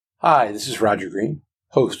Hi, this is Roger Green,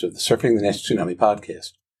 host of the Surfing the NASH Tsunami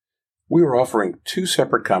podcast. We are offering two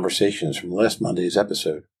separate conversations from last Monday's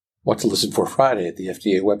episode, What to Listen For Friday at the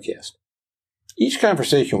FDA webcast. Each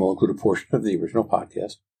conversation will include a portion of the original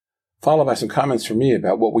podcast, followed by some comments from me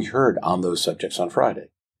about what we heard on those subjects on Friday.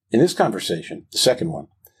 In this conversation, the second one,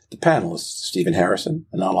 the panelists, Stephen Harrison,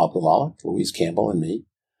 a non-alcoholic, Louise Campbell, and me,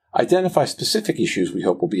 identify specific issues we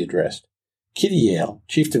hope will be addressed. Kitty Yale,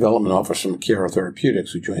 Chief Development Officer from Chiaro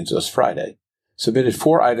Therapeutics, who joins us Friday, submitted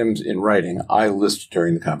 4 items in writing I listed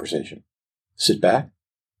during the conversation. Sit back,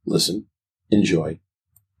 listen, enjoy,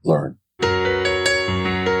 learn.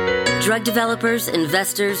 Drug developers,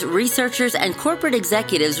 investors, researchers, and corporate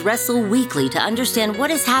executives wrestle weekly to understand what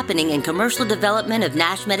is happening in commercial development of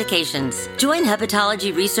NASH medications. Join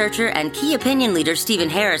hepatology researcher and key opinion leader Stephen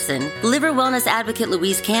Harrison, liver wellness advocate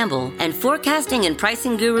Louise Campbell, and forecasting and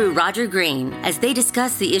pricing guru Roger Green as they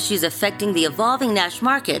discuss the issues affecting the evolving NASH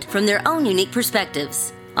market from their own unique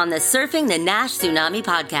perspectives on the Surfing the NASH Tsunami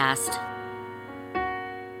podcast.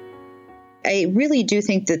 I really do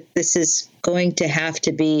think that this is going to have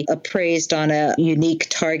to be appraised on a unique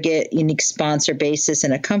target, unique sponsor basis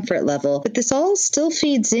and a comfort level. But this all still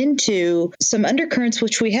feeds into some undercurrents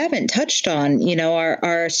which we haven't touched on. You know,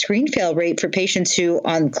 our screen fail rate for patients who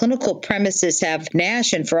on clinical premises have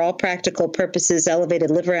NASH and for all practical purposes elevated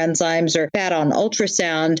liver enzymes or fat on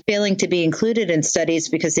ultrasound failing to be included in studies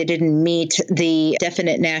because they didn't meet the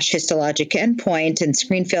definite NASH histologic endpoint, and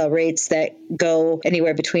screen fail rates that go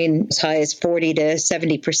anywhere between as high as 40 to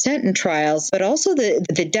 70% in trials. But also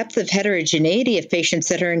the depth of heterogeneity of patients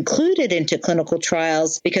that are included into clinical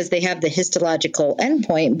trials because they have the histological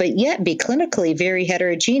endpoint, but yet be clinically very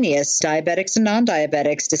heterogeneous. Diabetics and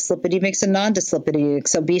non-diabetics, dyslipidemics and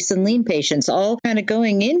non-dyslipidemics, obese and lean patients, all kind of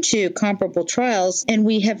going into comparable trials. And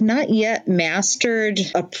we have not yet mastered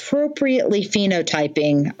appropriately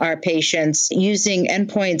phenotyping our patients using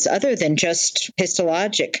endpoints other than just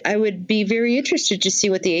histologic. I would be very interested to see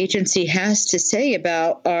what the agency has to say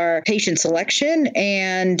about our patient selection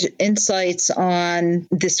and insights on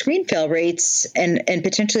the screen fail rates and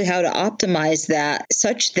potentially how to optimize that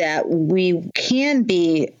such that we can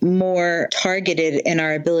be more targeted in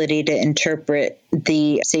our ability to interpret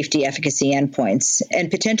the safety efficacy endpoints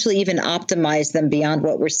and potentially even optimize them beyond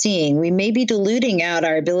what we're seeing. We may be diluting out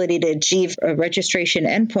our ability to achieve a registration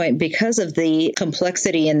endpoint because of the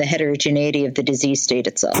complexity and the heterogeneity of the disease state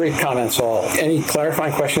itself. Great comments all. Any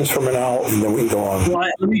clarifying questions for Manal, and then we can go on.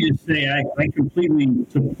 Well, let me just say I completely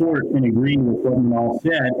support and agree with what Manal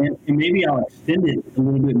said, and maybe I'll extend it a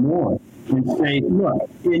little bit more and say, look,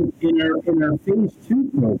 in our phase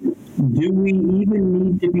 2 program, do we even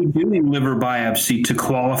need to be doing liver biopsy to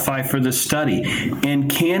qualify for the study? And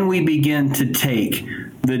can we begin to take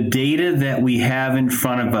the data that we have in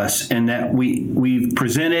front of us and that we've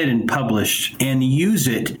presented and published and use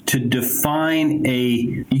it to define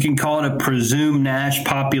you can call it a presumed NASH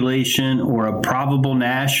population or a probable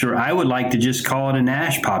NASH, or I would like to just call it a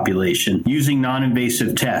NASH population using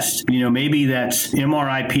non-invasive tests. You know, maybe that's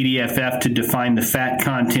MRI-PDFF to define the fat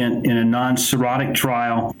content in a non-cirrhotic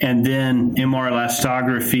trial, and then MR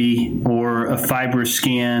elastography or a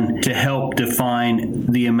FibroScan to help define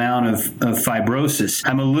the amount of fibrosis.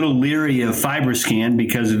 I'm a little leery of FibroScan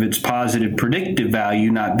because of its positive predictive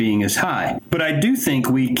value not being as high. But I do think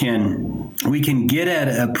we can get at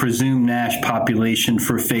a presumed NASH population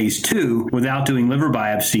for phase 2 without doing liver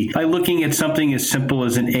biopsy by looking at something as simple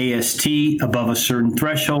as an AST above a certain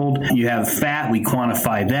threshold. You have fat, we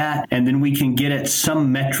quantify that, and then we can get at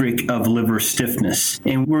some metric of liver stiffness.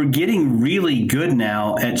 And we're getting really good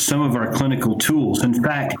now at some of our clinical tools. In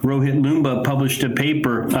fact, Rohit Loomba published a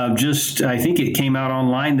paper I think it came out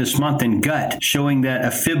online this month in Gut, showing that a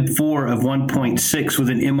FIB4 of 1.6 with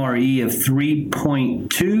an MRE of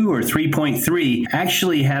 3.2 or 3.3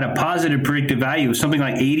 actually had a positive predictive value of something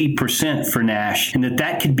like 80% for NASH, and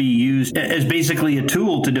that could be used as basically a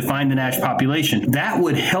tool to define the NASH population. That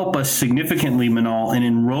would help us significantly, Manal, in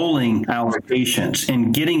enrolling our patients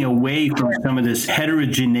and getting away from some of this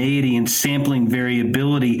heterogeneity and sampling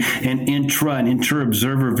variability and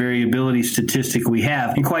inter-observer variability statistic we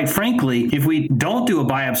have. And quite frankly, if we don't do a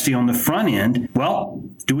biopsy on the front end, well,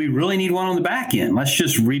 do we really need one on the back end? Let's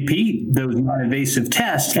just repeat those non-invasive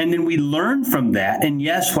tests, and then we learn from that. And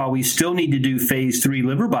yes, while we still need to do phase 3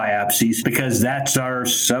 liver biopsies because that's our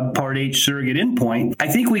subpart H surrogate endpoint, I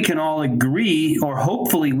think we can all agree, or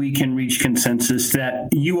hopefully we can reach consensus, that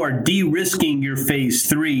you are de-risking your phase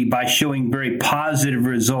 3 by showing very positive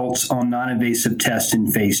results on non-invasive tests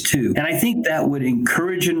in phase 2. And I think that would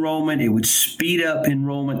encourage enrollment. It would speed up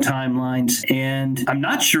enrollment timelines. And I'm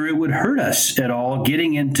not sure it would hurt us at all getting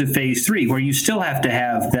moving into phase 3, where you still have to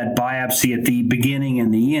have that biopsy at the beginning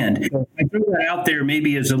and the end. So I threw that out there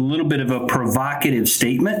maybe as a little bit of a provocative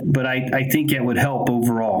statement, but I think it would help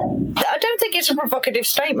overall. I don't think it's a provocative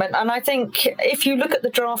statement, and I think if you look at the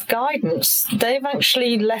draft guidance, they've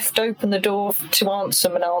actually left open the door to answer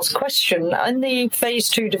Manal's question. In the phase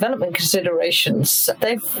 2 development considerations,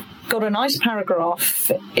 they've got a nice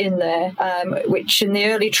paragraph in there, which in the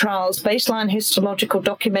early trials, baseline histological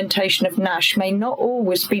documentation of NASH may not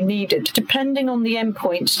always be needed, depending on the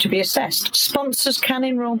endpoints to be assessed. Sponsors can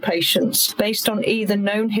enroll patients based on either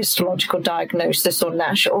known histological diagnosis or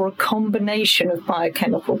NASH or a combination of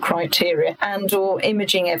biochemical criteria and or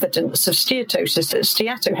imaging evidence of steatosis,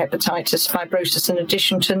 steatohepatitis, fibrosis, in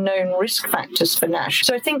addition to known risk factors for NASH.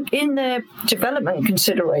 So I think in their development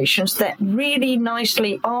considerations, they're really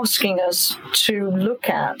nicely asking us to look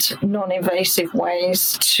at non-invasive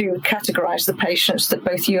ways to categorize the patients that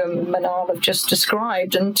both you and Manal have just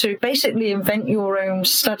described, and to basically invent your own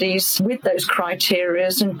studies with those criteria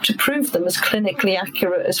and to prove them as clinically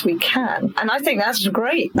accurate as we can. And I think that's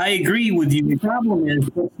great. I agree with you. The problem is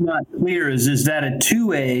what's not clear is that a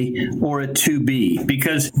 2A or a 2B?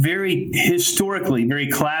 Because very historically, very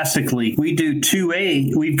classically, we do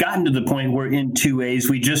 2A. We've gotten to the point where in 2As,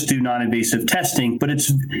 we just do non-invasive testing, but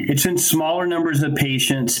it's in smaller numbers of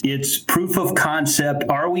patients. It's proof of concept.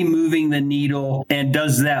 Are we moving the needle? And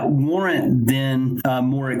does that warrant then a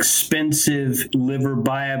more expensive liver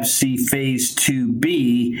biopsy phase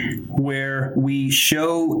 2B, where we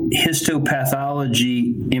show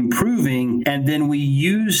histopathology improving, and then we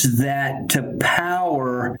use that to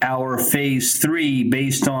power our phase 3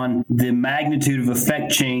 based on the magnitude of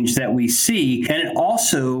effect change that we see? And it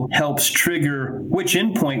also helps trigger which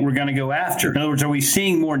endpoint we're going to go after. In other words, are we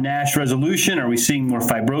seeing more NASH resolution? Are we seeing more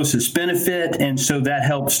fibrosis benefit? And so that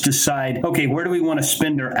helps decide, okay, where do we want to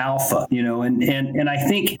spend our alpha? And I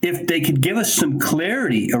think if they could give us some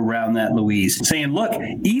clarity around that, Louise, saying, look,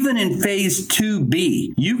 even in phase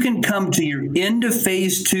 2B, you can come to your end of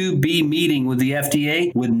phase 2B meeting with the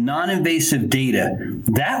FDA with non-invasive data.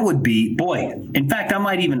 That would be, boy, in fact, I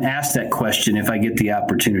might even ask that question if I get the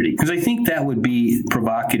opportunity, because I think that would be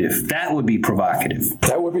provocative. That would be provocative.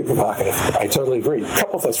 That would be provocative. I totally agree. A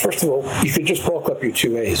couple of thoughts. First of all, you could just bulk up your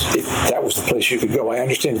 2As if that was the place you could go. I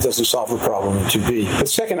understand it doesn't solve the problem in 2B. But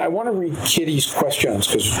second, I want to read Kitty's questions,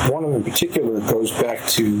 because one of them in particular goes back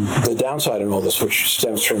to the downside in all this, which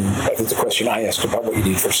stems from, I think, the question I asked about what you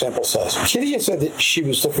need for sample size. Kitty had said that she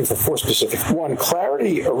was looking for 4 specific. One,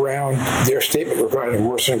 clarity around their statement regarding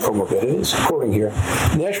worsening comorbidities. Quoting here,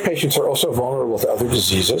 NASH patients are also vulnerable to other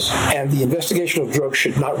diseases, and the investigational drug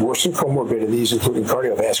should not worsen comorbidities, including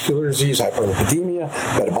cardiovascular disease, hyperlipidemia,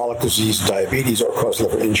 metabolic disease, diabetes, or cause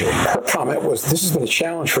liver injury. Her comment was, this has been a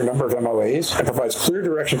challenge for a number of MOAs and provides clear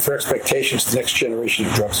direction for expectations to the next generation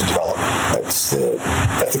of drugs in development.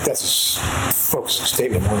 I think that's a focused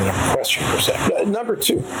statement more than a question per se. Number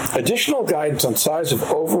 2, additional guidance on size of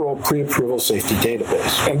overall pre-approval safety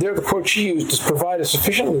database. And there the quote she used is provide a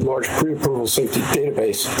sufficiently large pre-approval safety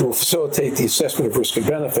database that will facilitate the assessment of risk and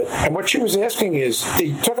benefit. And what she was asking is,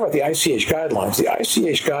 they talk about the ICH guidelines. The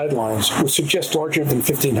ICH guidelines would suggest larger than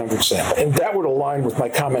 1,500 samples. And that would align with my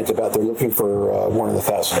comment about they're looking for 1 in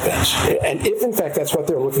 1,000 events. And if, in fact, that's what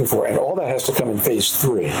they're looking for, and all that has to come in phase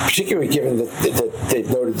 3, particularly given that they've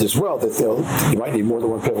noted as well that you might need more than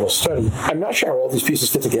one pivotal study. I'm not sure how all these pieces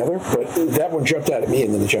fit together, but that one jumped out at me,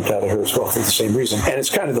 and then it jumped out at her as well for the same reason. And it's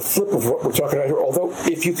kind of the flip of what we're talking about here. Although,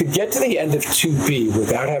 if you could get to the end of 2B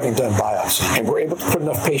without having done biopsy, and were able to put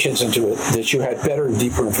enough patients into it that you had better and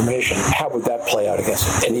deeper information, how would that play out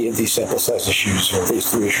against any of these sample size issues or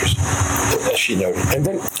phase 3 issues, as she noted? And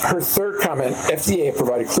then her third comment, FDA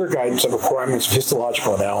provided clear guidance on requirements of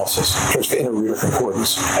histological analysis in terms of inter-reader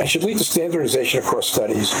concordance, and should lead to standardization across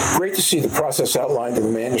studies. Great to see the process outlined in the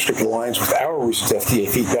manuscript aligns with our recent FDA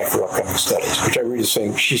feedback for upcoming studies, which I read as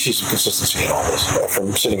saying she sees some consistency in all this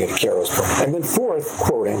from sitting at Caro's point. And then fourth,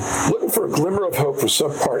 quoting, looking for a glimmer of hope for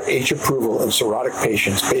subpart H approval in cirrhotic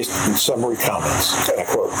patients based on summary comments. And I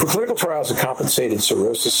quote, for clinical trials of compensated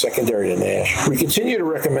cirrhosis secondary to NASH, we continue to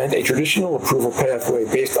recommend a traditional approval pathway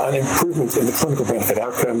based on improvement in the clinical benefit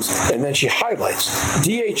outcomes. And then she highlights,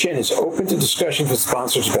 DHN is open to discussions with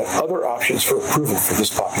sponsors about other options for approval for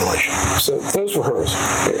this population. So those were hers.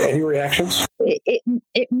 Any reactions?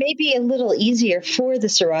 It may be a little easier for the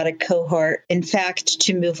cirrhotic cohort, in fact,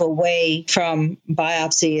 to move away from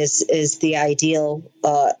biopsy is the ideal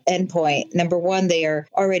endpoint. Number one, they are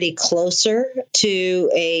already closer to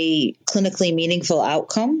a clinically meaningful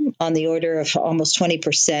outcome on the order of almost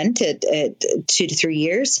 20% at 2 to 3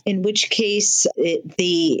 years, in which case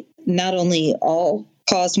not only all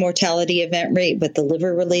cause mortality event rate, but the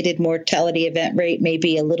liver-related mortality event rate may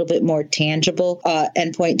be a little bit more tangible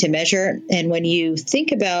endpoint to measure. And when you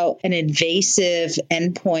think about an invasive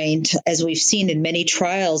endpoint, as we've seen in many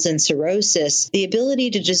trials in cirrhosis, the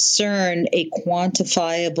ability to discern a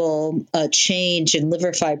quantifiable change in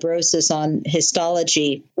liver fibrosis on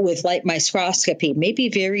histology with light microscopy may be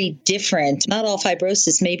very different. Not all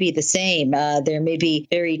fibrosis may be the same. There may be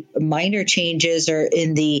very minor changes or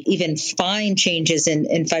in the even fine changes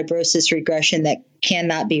in fibrosis regression that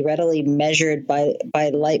cannot be readily measured by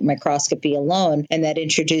light microscopy alone. And that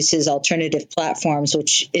introduces alternative platforms,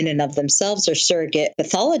 which in and of themselves are surrogate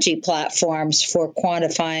pathology platforms for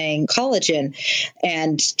quantifying collagen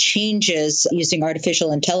and changes using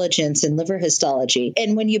artificial intelligence in liver histology.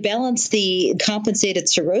 And when you balance the compensated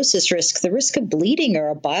cirrhosis risk, the risk of bleeding or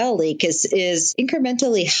a bile leak is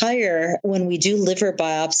incrementally higher when we do liver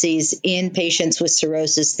biopsies in patients with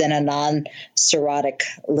cirrhosis than a non-cirrhotic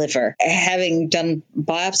liver. Having done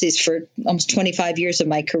biopsies for almost 25 years of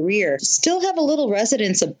my career, still have a little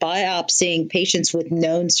resonance of biopsying patients with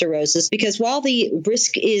known cirrhosis, because while the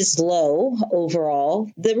risk is low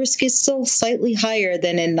overall, the risk is still slightly higher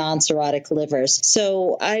than in non-cirrhotic livers.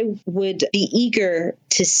 So I would be eager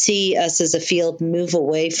to see us as a field move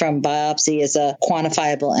away from biopsy as a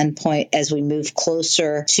quantifiable endpoint as we move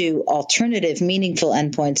closer to alternative meaningful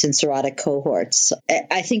endpoints in cirrhotic cohorts.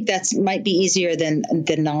 I think that might be easier than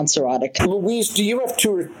non-cirrhotic. Louise, do you have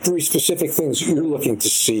 2 or 3 specific things you're looking to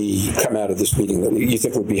see come out of this meeting that you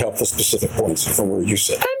think would be helpful, specific points from where you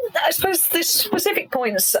sit? I suppose the specific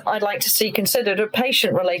points I'd like to see considered are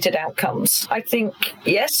patient-related outcomes. I think,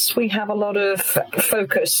 yes, we have a lot of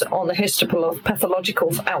focus on the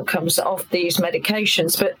histopathological outcomes of these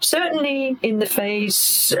medications, but certainly in the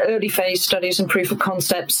early phase studies and proof of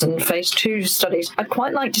concepts and phase 2 studies, I'd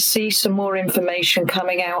quite like to see some more information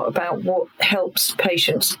coming out about what helps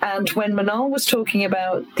patients. And when Manal was talking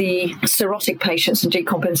about the cirrhotic patients and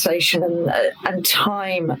decompensation and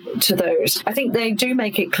time to those, I think they do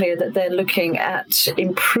make it clear that they're looking at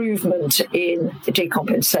improvement in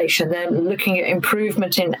decompensation. They're looking at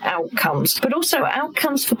improvement in outcomes, but also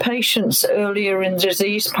outcomes for patients earlier in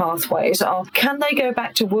disease pathways are, can they go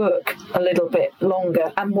back to work a little bit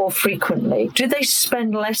longer and more frequently? Do they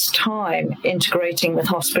spend less time integrating with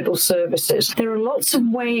hospital services? There are lots of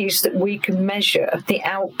ways that we can measure the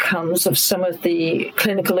outcomes of some of the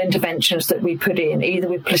clinical interventions that we put in, either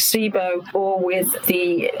with placebo or with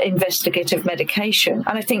the investigative medication.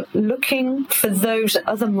 And I think looking for those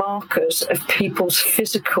other markers of people's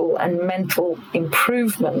physical and mental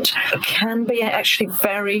improvement can be actually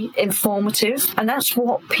very informative. And that's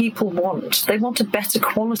what people want. They want a better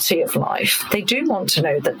quality of life. They do want to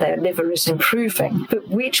know that their liver is improving. But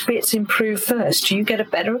which bits improve first? Do you get a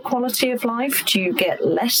better quality of life? Do you get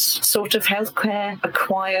less sort of healthcare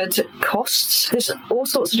acquired costs? There's all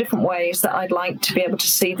sorts of different ways that I'd like to be able to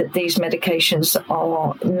see that these medications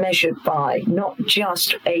are measured by, not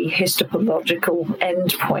just a histological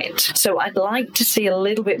endpoint. So I'd like to see a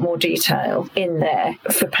little bit more detail in there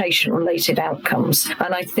for patient-related outcomes.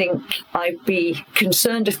 And I think I'd be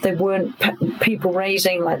concerned if there weren't people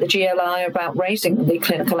raising, like the GLI, about raising the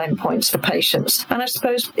clinical endpoints for patients. And I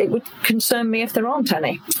suppose it would concern me if there aren't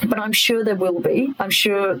any. But I'm sure there will be. I'm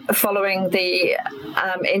sure following the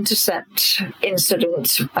Intercept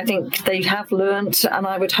incident, I think they have learned, and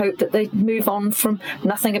I would hope that they move on from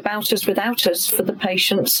nothing about us without us for the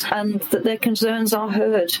patients, and that their concerns are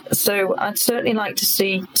heard. So I'd certainly like to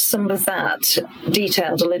see some of that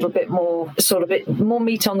detailed a little bit more, sort of bit more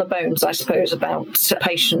meat on the bones, I suppose, about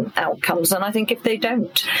patient outcomes. And I think if they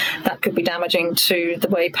don't, that could be damaging to the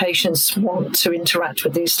way patients want to interact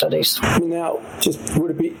with these studies. Now, just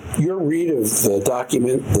would it be your read of the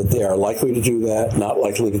document that they are likely to do that, not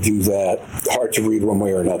likely to do that? Hard to read one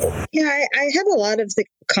way or another. Yeah, I have a lot of the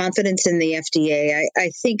confidence in the FDA. I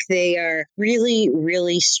think they are really,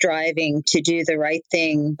 really striving to do the right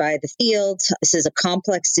thing by the field. This is a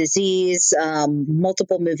complex disease,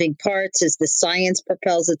 multiple moving parts as the science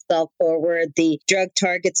propels itself forward, the drug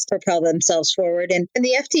targets propel themselves forward, and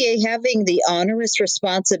the FDA having the onerous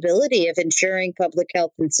responsibility of ensuring public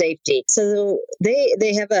health and safety. So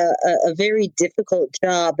they have a very difficult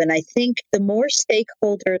job, and I think the more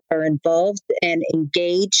stakeholders are involved and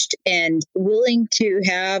engaged and willing to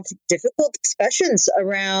have difficult discussions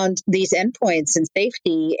around these endpoints and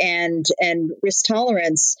safety and risk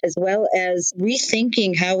tolerance, as well as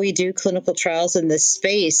rethinking how we do clinical trials in this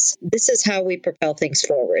space. This is how we propel things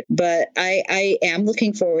forward. But I am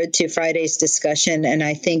looking forward to Friday's discussion, and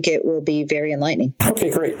I think it will be very enlightening. Okay,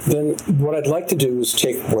 great. Then what I'd like to do is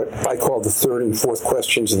take what I call the third and fourth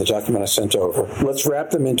questions in the document I sent over. Let's wrap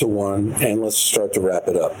them into one, and let's start to wrap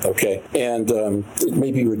it up, okay? And it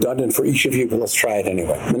may be redundant for each of you, but let's try it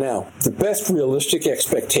anyway. Now, the best realistic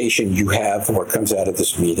expectation you have for what comes out of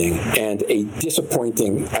this meeting and a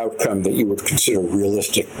disappointing outcome that you would consider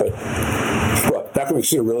realistic, but, well, not going to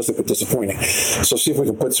consider realistic, but disappointing. So see if we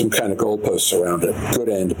can put some kind of goalposts around it. Good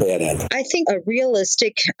end, bad end. I think a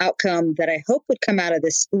realistic outcome that I hope would come out of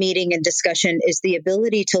this meeting and discussion is the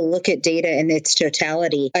ability to look at data in its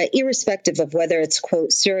totality, irrespective of whether it's,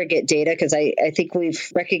 quote, surrogate data, because I think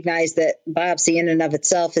we've recognized that biopsy in and of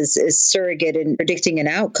itself is surrogate in predicting an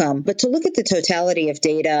outcome, but to look at the totality of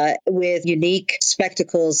data with unique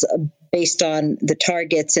spectacles based on the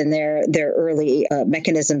targets and their early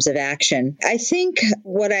mechanisms of action. I think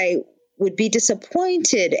what I would be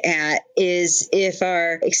disappointed at is if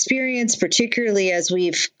our experience, particularly as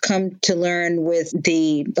we've come to learn with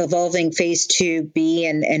the evolving phase 2B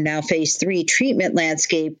and now phase 3 treatment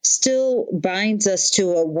landscape, still binds us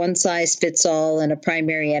to a one-size-fits-all and a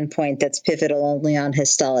primary endpoint that's pivotal only on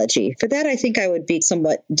histology. For that, I think I would be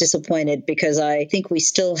somewhat disappointed because I think we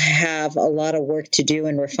still have a lot of work to do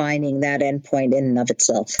in refining that endpoint in and of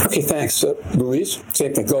itself. Okay, thanks. Louise,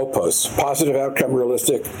 same thing, goalposts. Positive outcome,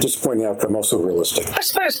 realistic. Disappointing outcome, also realistic. I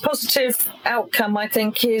suppose positive outcome, I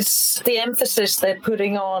think, is the emphasis they're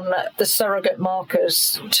putting on the surrogate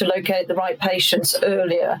markers to locate the right patients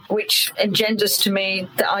earlier, which engenders to me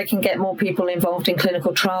that I can get more people involved in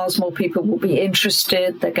clinical trials, more people will be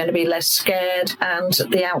interested, they're going to be less scared, and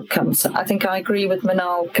the outcomes. I think I agree with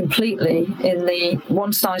Manal completely in the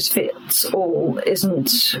one-size-fits-all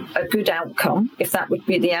isn't a good outcome, if that would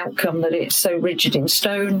be the outcome, that it's so rigid in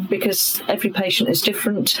stone, because every patient is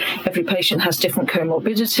different, every patient has different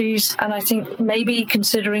comorbidities, and I think maybe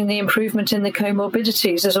considering the improvement in the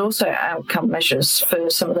comorbidities as also outcome measures for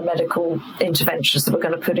some of the medical interventions that we're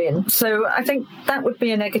going to put in. So I think that would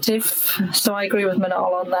be a negative. So I agree with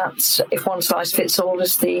Manal on that, if one size fits all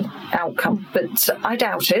is the outcome. But I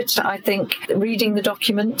doubt it. I think reading the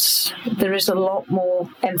documents, there is a lot more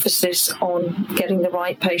emphasis on getting the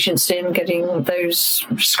right patients in, getting those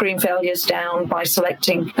screen failures down by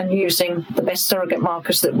selecting and using the best surrogate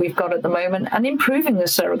markers that we've got at the moment, and improving the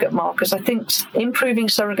surrogate markers. I think improving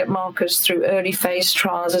surrogate markers through early phase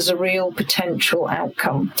trials is a real potential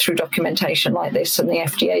outcome through documentation like this and the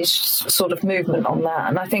FDA's sort of movement on that.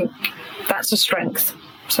 And I think that's a strength.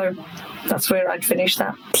 So that's where I'd finish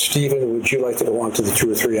that. Stephen, would you like to go on to the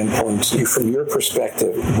 2 or 3 endpoints? From your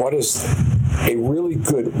perspective, what is a really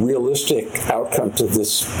good, realistic outcome to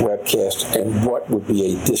this webcast, and what would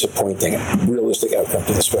be a disappointing, realistic outcome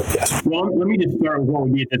to this webcast? Well, let me just start with what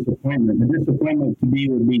would be a disappointment. The disappointment to me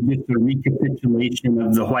would be just a recapitulation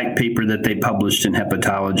of the white paper that they published in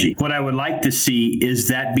Hepatology. What I would like to see is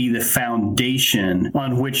that be the foundation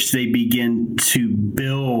on which they begin to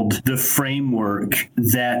build the framework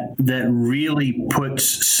that really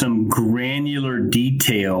puts some granular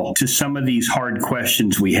detail to some of these hard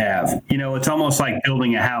questions we have. You know, it's almost like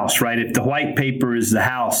building a house, right? If the white paper is the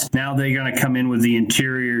house, now they're going to come in with the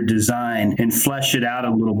interior design and flesh it out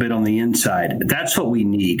a little bit on the inside. That's what we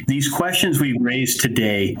need. These questions we've raised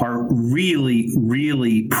today are really,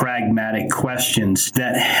 really pragmatic questions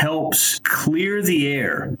that helps clear the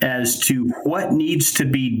air as to what needs to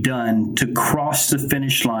be done to cross the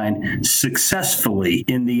finish line successfully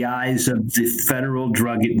in the eyes of the Federal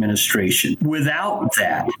Drug Administration. Without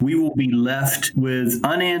that, we will be left with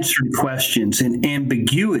unanswered questions and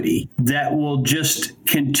ambiguity that will just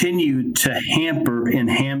continue to hamper and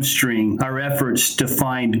hamstring our efforts to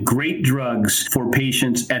find great drugs for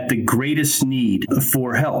patients at the greatest need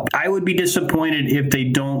for help. I would be disappointed if they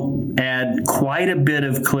don't add quite a bit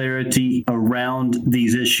of clarity around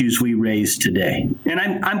these issues we raised today. And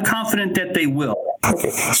I'm confident that they will.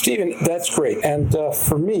 Okay, Stephen, that's great. And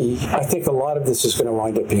for me, I think a lot of this is going to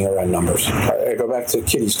wind up being around numbers. I go back to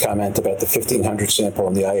Kitty's comment about the 1,500 sample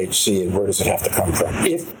and the IHC and where does it have to come from.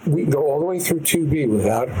 If we go all the way through 2B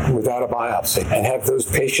without a biopsy and have those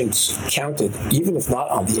patients counted, even if not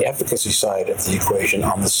on the efficacy side of the equation,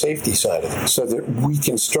 on the safety side of it, so that we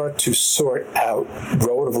can start to sort out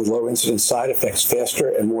relatively low incidence side effects faster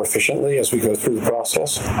and more efficiently as we go through the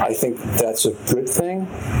process, I think that's a good thing.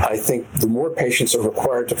 I think the more patients patients are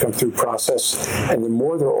required to come through process, and the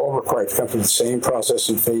more they're all required to come through the same process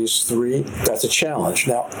in phase 3, that's a challenge.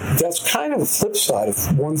 Now, that's kind of the flip side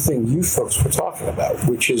of one thing you folks were talking about,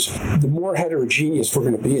 which is the more heterogeneous we're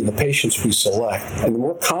going to be in the patients we select, and the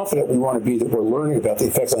more confident we want to be that we're learning about the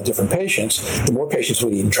effects on different patients, the more patients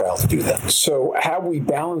we need in trial to do that. So how we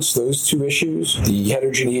balance those two issues, the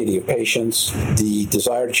heterogeneity of patients, the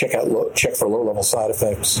desire to check for low-level side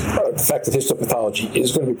effects, the fact that histopathology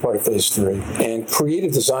is going to be part of phase 3, and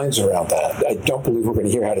creative designs around that. I don't believe we're going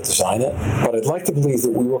to hear how to design it, but I'd like to believe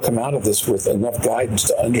that we will come out of this with enough guidance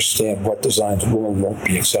to understand what designs will and won't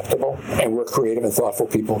be acceptable, and where creative and thoughtful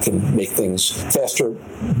people can make things faster,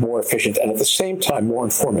 more efficient, and at the same time more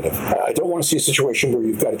informative. I don't want to see a situation where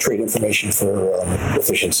you've got to trade information for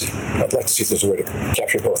efficiency. I'd like to see if there's a way to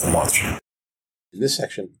capture both at once. In this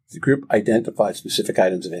section, the group identified specific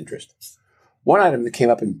items of interest. One item that came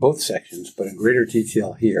up in both sections, but in greater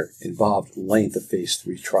detail here, involved length of phase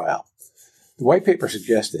 3 trial. The white paper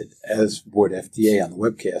suggested, as would FDA on the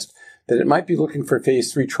webcast, that it might be looking for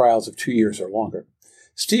phase 3 trials of 2 years or longer.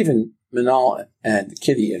 Stephen, Manal, and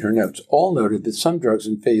Kitty in her notes all noted that some drugs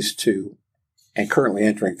in phase 2 and currently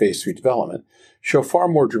entering phase 3 development show far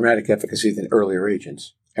more dramatic efficacy than earlier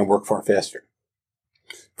agents and work far faster.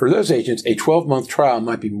 For those agents, a 12-month trial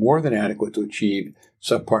might be more than adequate to achieve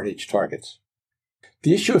Subpart H targets.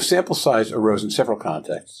 The issue of sample size arose in several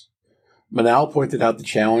contexts. Manal pointed out the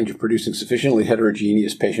challenge of producing sufficiently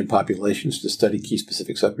heterogeneous patient populations to study key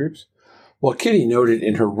specific subgroups, while Kitty noted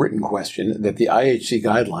in her written question that the IHC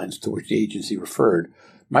guidelines to which the agency referred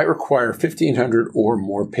might require 1,500 or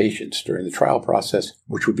more patients during the trial process,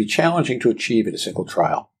 which would be challenging to achieve in a single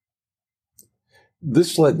trial.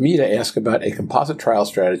 This led me to ask about a composite trial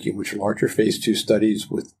strategy in which larger phase 2 studies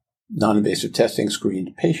with non-invasive testing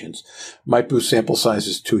screened patients might boost sample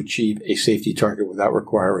sizes to achieve a safety target without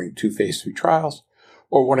requiring 2 phase 3 trials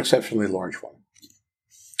or one exceptionally large one.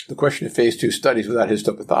 The question of phase 2 studies without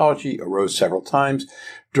histopathology arose several times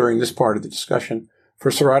during this part of the discussion. For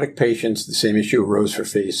cirrhotic patients, the same issue arose for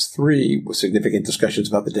phase 3 with significant discussions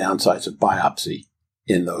about the downsides of biopsy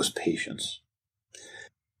in those patients.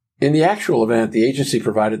 In the actual event, the agency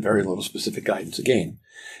provided very little specific guidance again.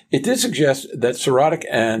 It did suggest that cirrhotic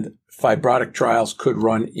and fibrotic trials could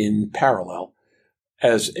run in parallel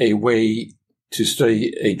as a way to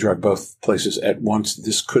study a drug both places at once.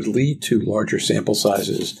 This could lead to larger sample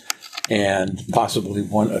sizes and possibly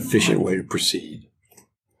one efficient way to proceed.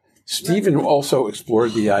 Stephen also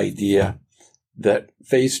explored the idea that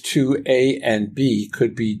phase 2A and B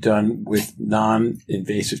could be done with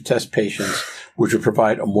non-invasive test patients, which would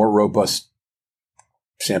provide a more robust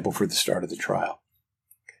sample for the start of the trial.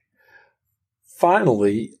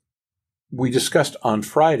 Finally, we discussed on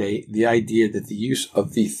Friday the idea that the use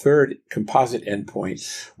of the third composite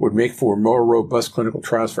endpoint would make for more robust clinical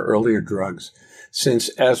trials for earlier drugs, since,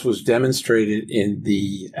 as was demonstrated in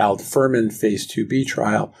the aldafermin phase 2B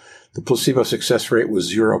trial, the placebo success rate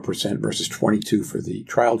was 0% versus 22% for the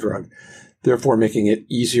trial drug, therefore making it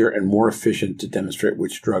easier and more efficient to demonstrate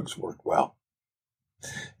which drugs work well.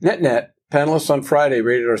 Net-net, panelists on Friday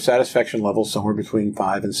rated our satisfaction level somewhere between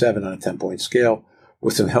 5 and 7 on a 10-point scale,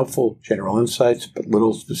 with some helpful general insights, but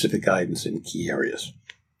little specific guidance in key areas.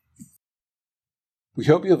 We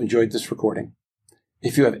hope you have enjoyed this recording.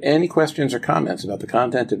 If you have any questions or comments about the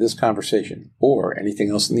content of this conversation or anything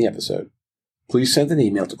else in the episode, please send an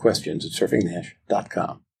email to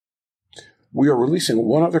questions@surfingnash.com. We are releasing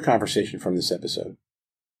one other conversation from this episode.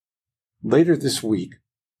 Later this week,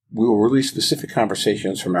 we will release specific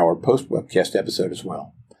conversations from our post-webcast episode as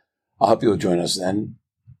well. I hope you'll join us then,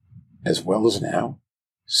 as well as now.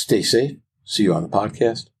 Stay safe. See you on the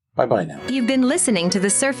podcast. Bye-bye now. You've been listening to the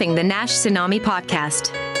Surfing the Nash Tsunami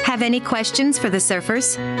podcast. Have any questions for the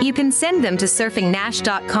surfers? You can send them to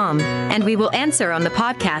surfingnash.com, and we will answer on the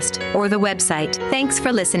podcast or the website. Thanks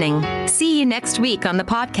for listening. See you next week on the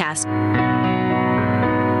podcast.